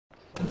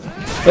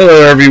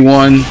Hello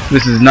everyone,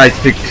 this is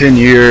Night10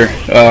 here.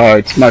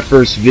 It's my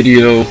first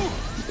video,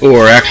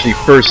 or actually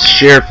first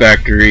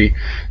SHAREfactory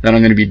that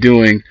I'm going to be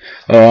doing.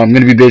 I'm going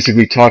to be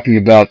basically talking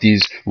about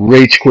these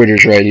rage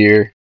quitters right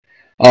here.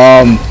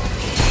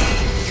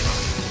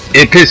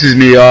 It pisses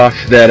me off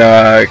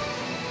that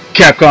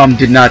Capcom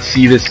did not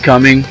see this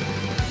coming.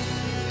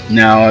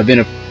 Now, I've been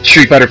a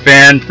Street Fighter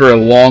fan for a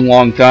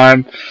long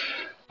time.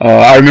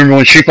 I remember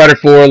when Street Fighter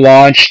 4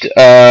 launched,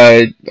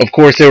 of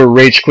course there were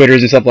rage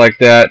quitters and stuff like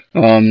that.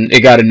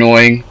 It got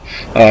annoying.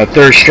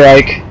 Third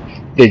Strike,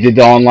 they did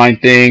the online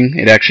thing.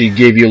 It actually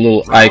gave you a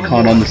little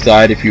icon on the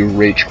side if you were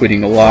rage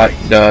quitting a lot.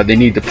 They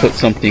need to put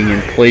something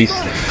in place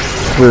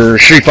for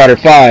Street Fighter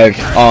 5.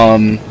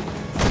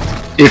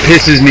 It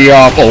pisses me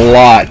off a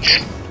lot.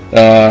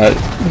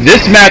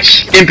 This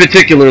match in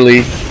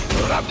particularly,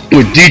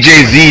 with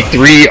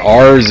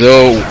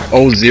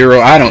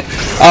DJZ3R0, I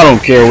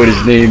don't care what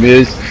his name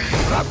is.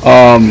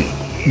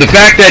 The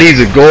fact that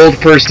he's a gold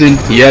person,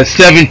 he has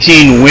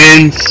 17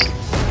 wins,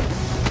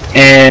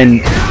 and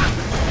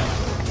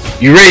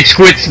he rage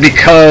quits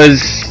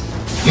because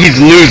he's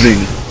losing.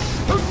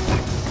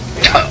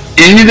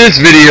 In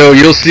this video,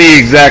 you'll see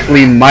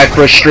exactly my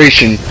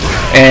frustration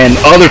and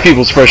other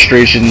people's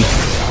frustration,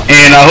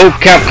 and I hope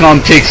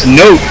Capcom takes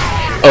note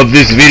of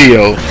this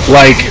video.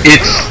 Like,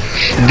 this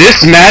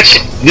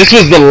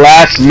was the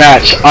last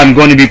match I'm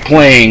going to be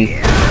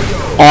playing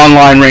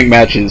online ranked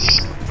matches.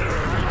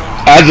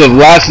 As of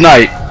last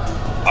night,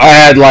 I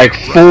had like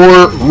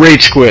 4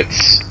 rage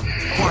quits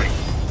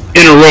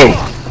in a row.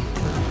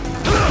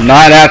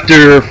 Not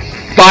after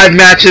 5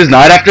 matches,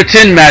 not after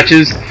 10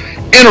 matches,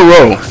 in a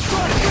row.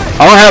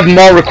 I don't have them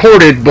all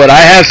recorded, but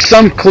I have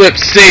some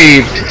clips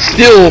saved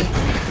still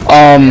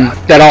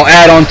that I'll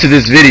add on to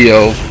this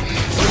video.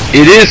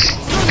 It is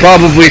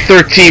probably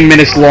 13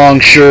 minutes long,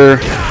 sure,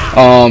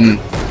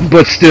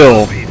 but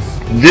still,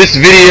 this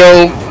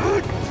video,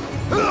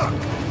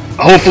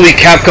 hopefully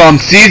Capcom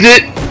sees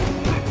it.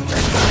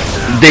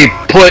 They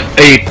put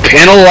a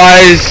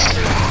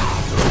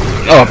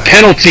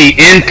penalty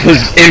in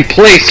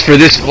place for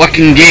this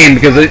fucking game,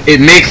 because it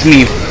makes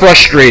me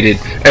frustrated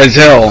as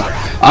hell.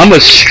 I'm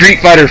a Street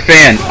Fighter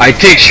fan. I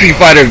take Street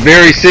Fighter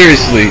very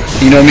seriously.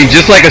 You know what I mean?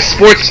 Just like a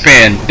sports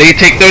fan, they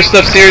take their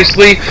stuff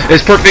seriously.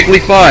 It's perfectly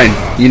fine.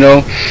 You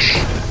know,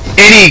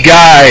 any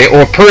guy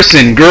or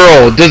person,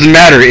 girl, doesn't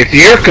matter. If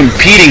you're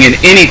competing in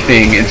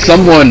anything and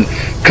someone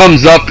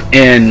comes up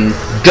and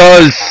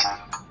does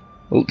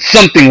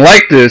something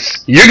like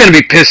this, you're gonna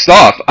be pissed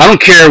off. I don't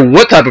care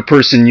what type of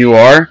person you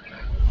are.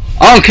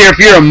 I don't care if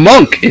you're a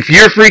monk. If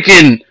you're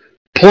freaking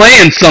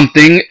playing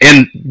something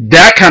and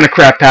that kind of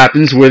crap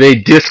happens where they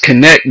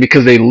disconnect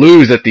because they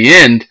lose at the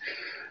end,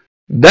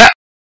 that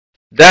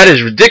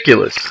is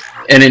ridiculous,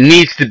 and it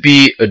needs to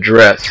be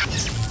addressed.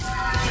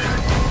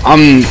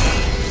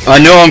 I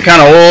know I'm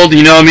kind of old,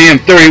 you know what I mean? I'm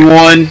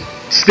 31,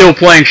 still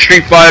playing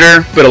Street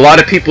Fighter, but a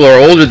lot of people are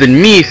older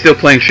than me still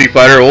playing Street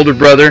Fighter, older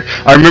brother.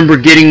 I remember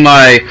getting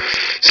my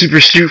Super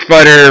Street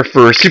Fighter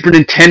for Super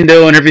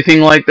Nintendo and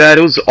everything like that.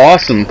 It was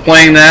awesome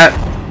playing that.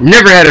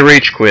 Never had a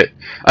rage quit.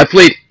 I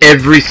played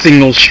every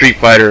single Street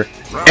Fighter,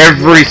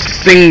 every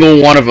single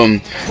one of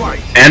them,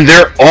 and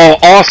they're all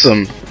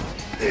awesome.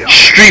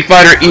 Street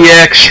Fighter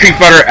EX, Street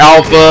Fighter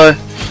Alpha,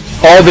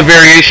 all the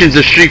variations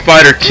of Street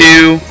Fighter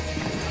 2.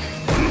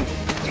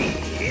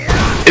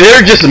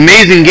 They're just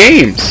amazing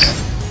games.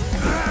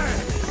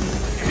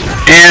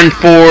 And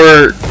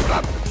for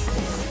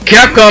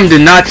Capcom to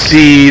not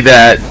see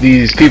that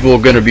these people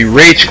are going to be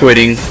rage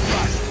quitting,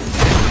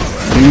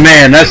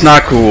 man, that's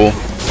not cool.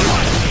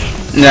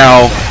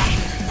 Now,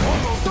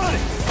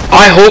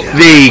 I hope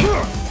they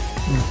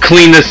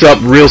clean this up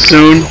real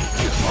soon,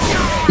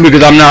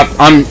 because I'm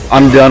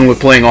done with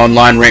playing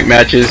online ranked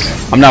matches.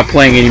 I'm not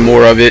playing any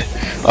more of it.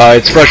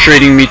 It's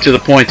frustrating me to the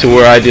point to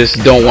where I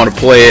just don't want to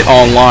play it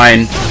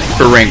online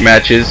for ranked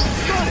matches.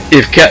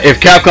 If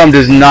Capcom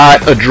does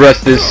not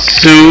address this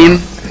soon,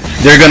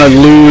 they're gonna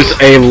lose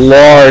a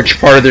large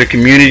part of their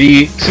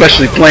community,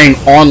 especially playing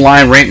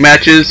online ranked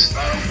matches,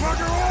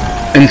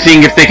 and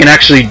seeing if they can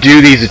actually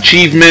do these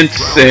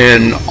achievements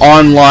and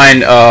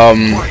online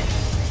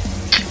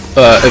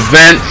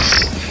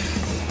events.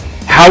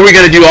 How are we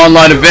going to do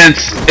online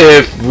events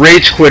if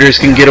rage quitters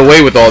can get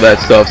away with all that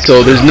stuff?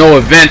 So there's no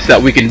events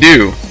that we can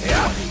do.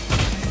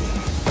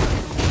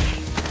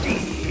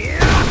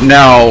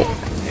 Now,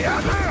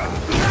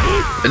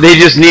 they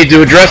just need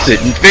to address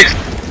it and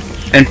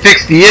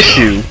fix the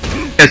issue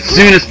as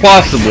soon as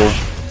possible.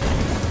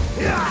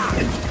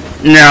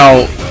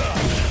 Now,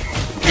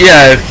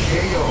 yeah, if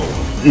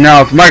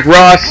Mike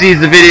Ross sees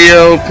the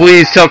video,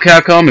 please tell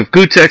Capcom. If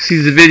Gutek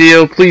sees the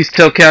video, please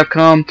tell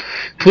Capcom.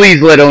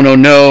 Please let Ono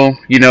know,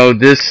 you know,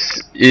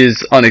 this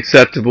is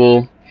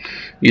unacceptable,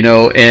 you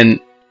know, and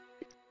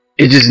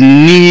it just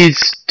needs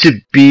to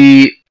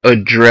be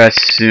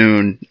addressed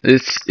soon.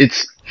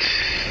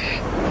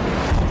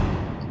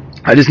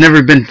 I just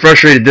never been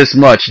frustrated this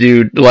much,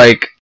 dude.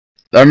 Like,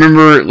 I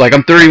remember, like,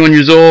 I'm 31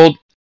 years old,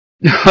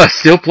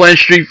 still playing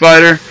Street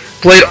Fighter.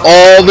 Played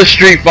all the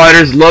Street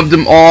Fighters, loved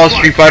them all.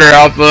 Street Fighter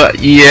Alpha,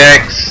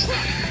 EX,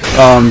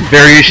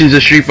 variations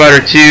of Street Fighter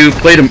 2,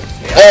 played them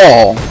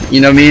all, you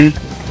know what I mean?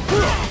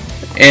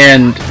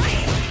 And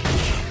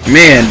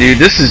man, dude,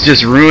 this is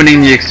just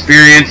ruining the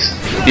experience.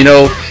 You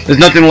know, there's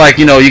nothing like,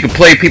 you know, you can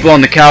play people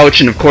on the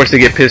couch and of course they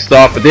get pissed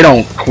off, but they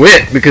don't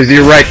quit because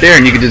you're right there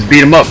and you can just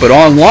beat them up. But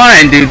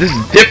online, dude, this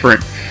is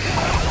different.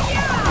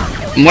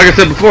 And like I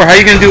said before, how are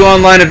you gonna do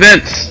online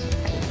events?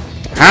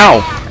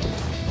 How?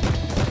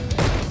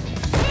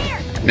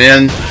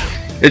 Man,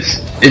 it's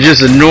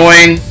just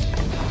annoying.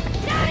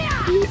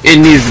 It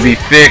needs to be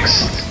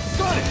fixed.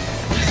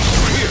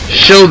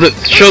 Show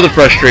the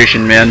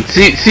frustration, man.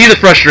 See the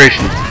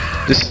frustration.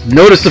 Just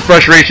notice the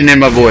frustration in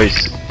my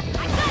voice.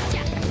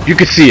 You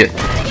can see it.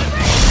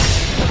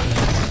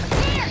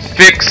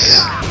 Fix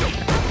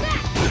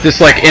this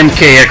like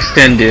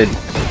MKX10 did.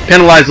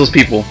 Penalize those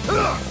people.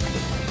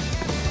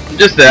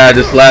 Just to add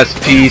this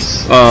last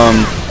piece.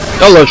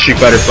 I love Street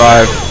Fighter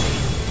 5.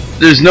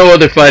 There's no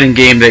other fighting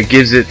game that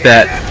gives it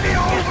that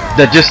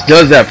just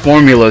does that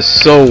formula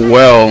so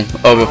well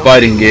of a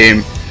fighting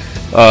game.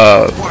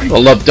 I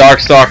love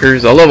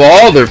Darkstalkers. I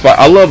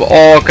love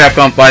all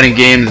Capcom fighting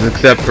games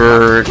except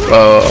for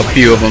a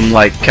few of them,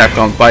 like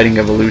Capcom Fighting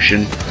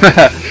Evolution.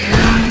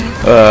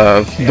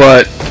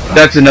 But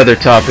that's another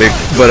topic.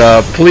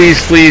 But please,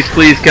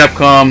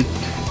 Capcom,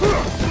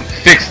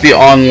 fix the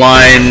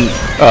online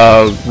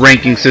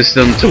ranking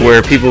system to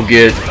where people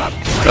get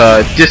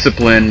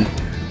discipline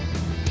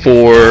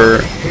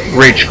for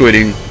rage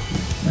quitting,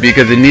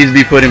 because it needs to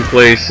be put in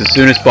place as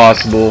soon as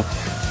possible.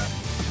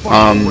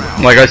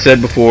 Like I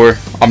said before,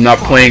 I'm not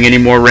playing any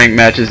more ranked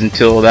matches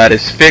until that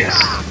is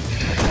fixed.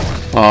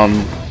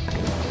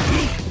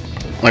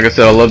 Like I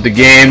said, I love the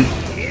game.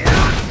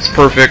 It's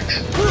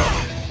perfect.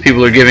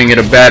 People are giving it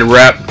a bad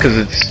rap because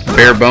it's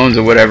bare bones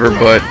or whatever,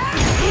 but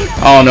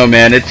I don't know,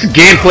 man. It's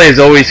gameplay is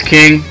always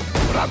king.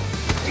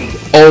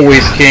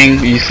 Always king.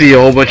 You see a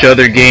whole bunch of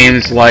other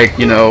games like,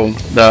 you know,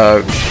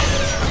 the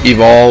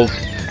Evolve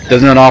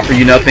doesn't offer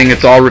you nothing.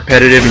 It's all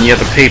repetitive and you have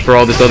to pay for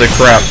all this other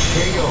crap.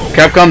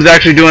 Capcom's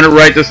actually doing it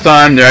right this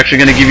time. They're actually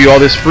going to give you all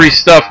this free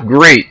stuff.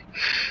 Great.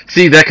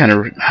 See, that kind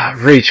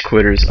of rage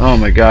quitters. Oh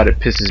my god, it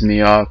pisses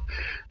me off.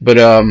 But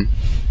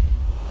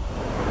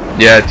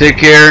yeah, take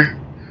care.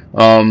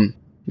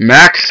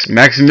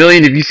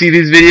 Maximilian, if you see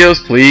these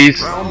videos,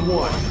 please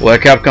let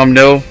Capcom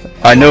know.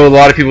 I know a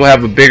lot of people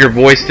have a bigger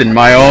voice than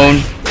my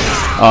own,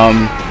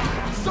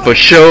 but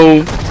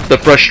show the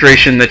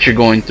frustration that you're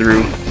going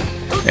through,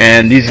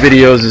 and these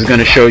videos is going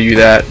to show you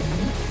that.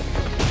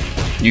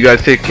 You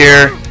guys take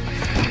care.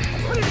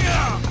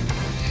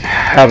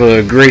 Have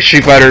a great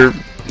Street Fighter.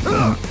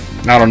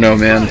 I don't know,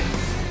 man.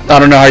 I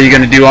don't know how you're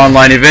going to do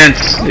online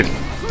events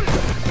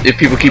if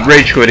people keep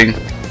rage quitting.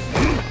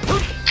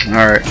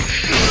 Alright.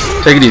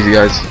 Take it easy,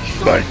 guys.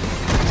 Bye.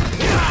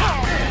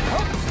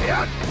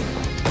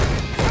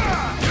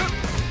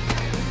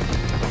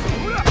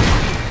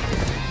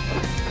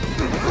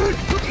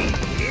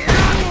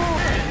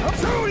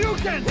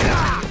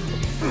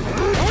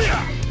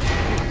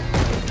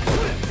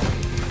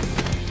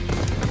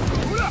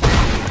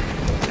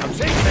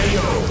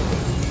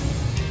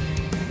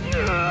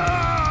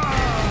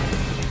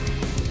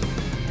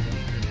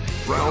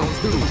 Round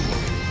 2.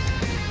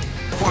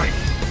 Fight.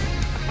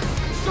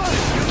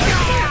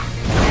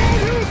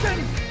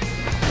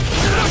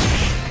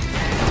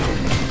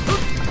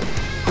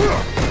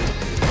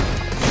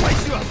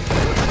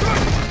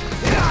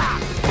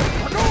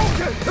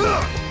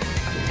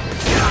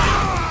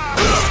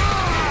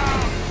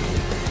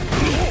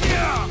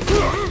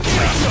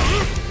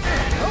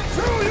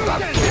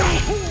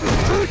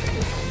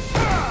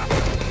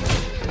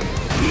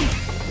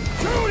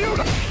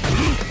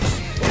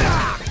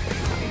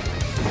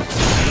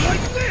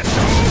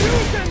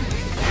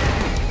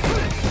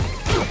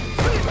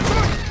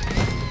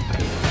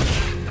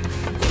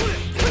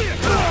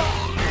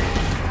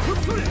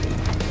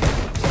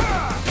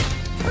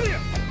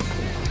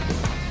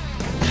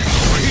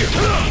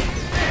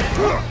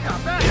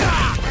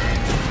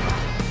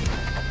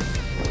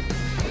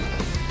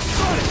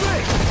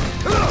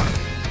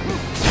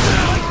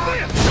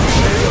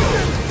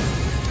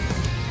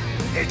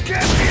 It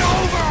can't be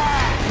over!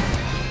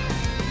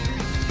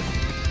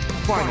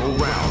 Final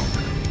round.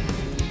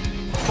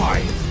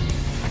 Fight!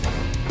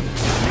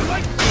 You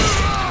like...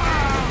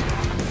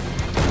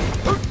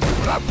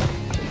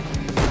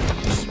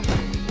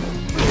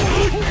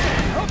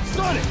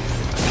 Sonic!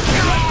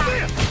 You like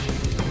this!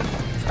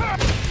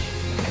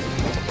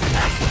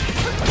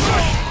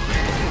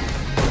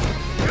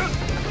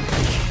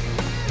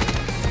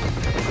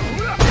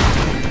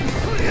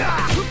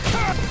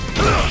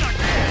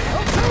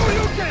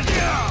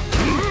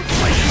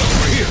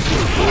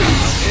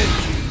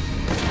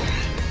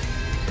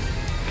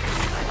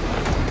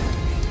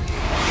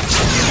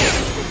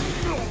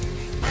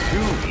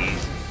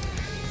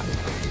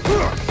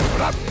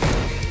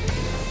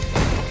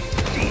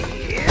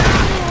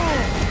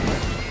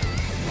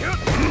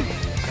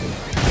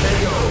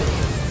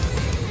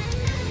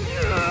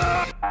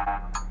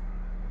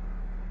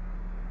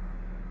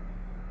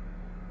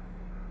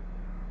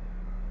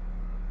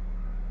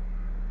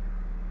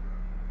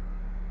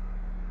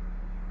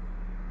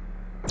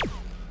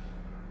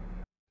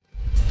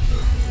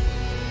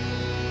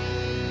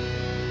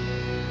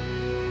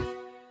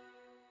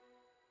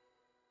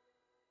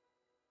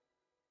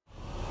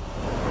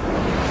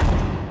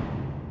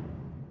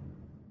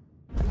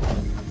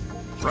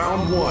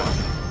 Round one.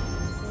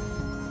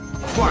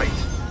 Fight!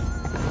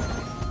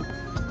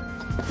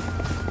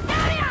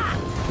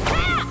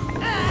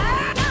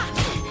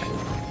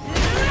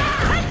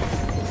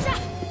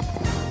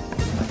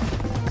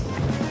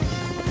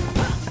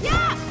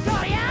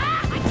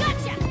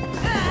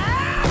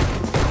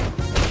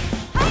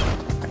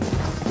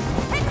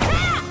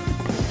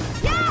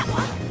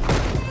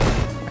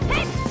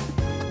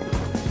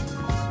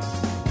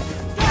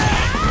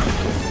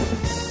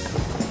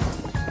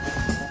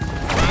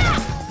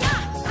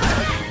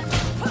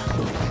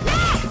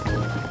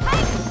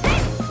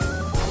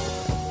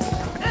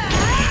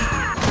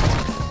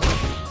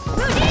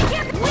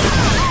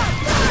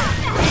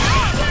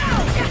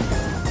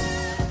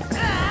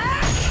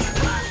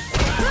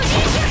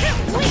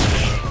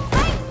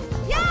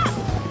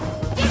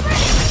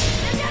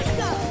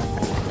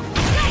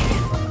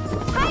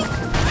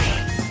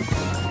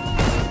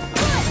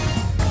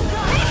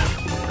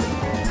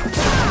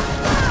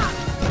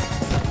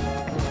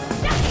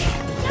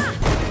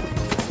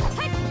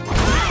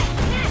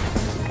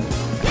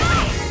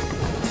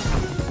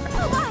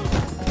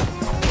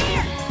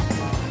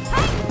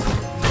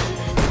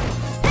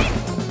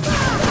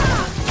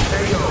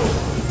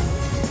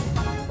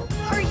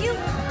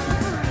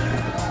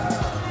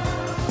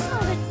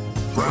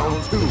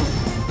 Round two.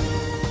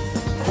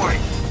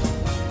 Fight!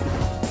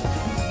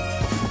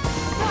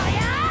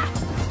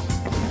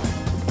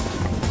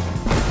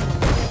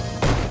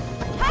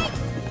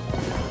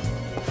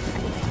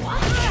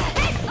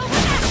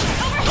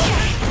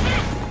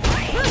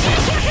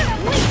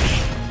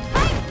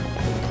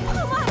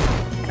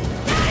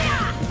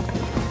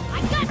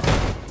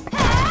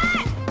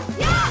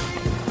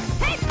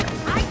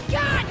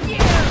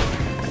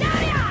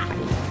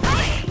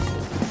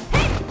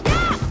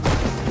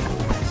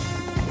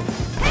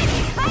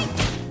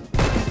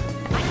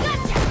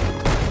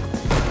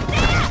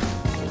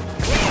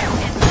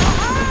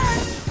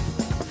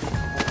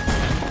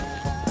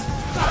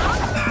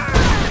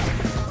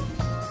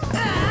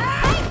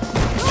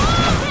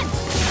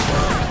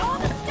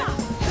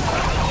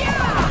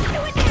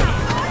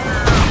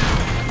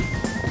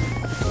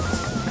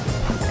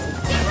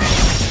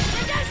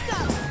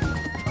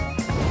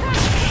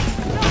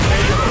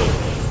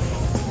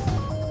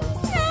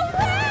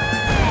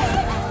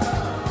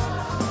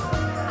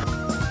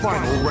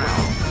 Final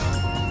round.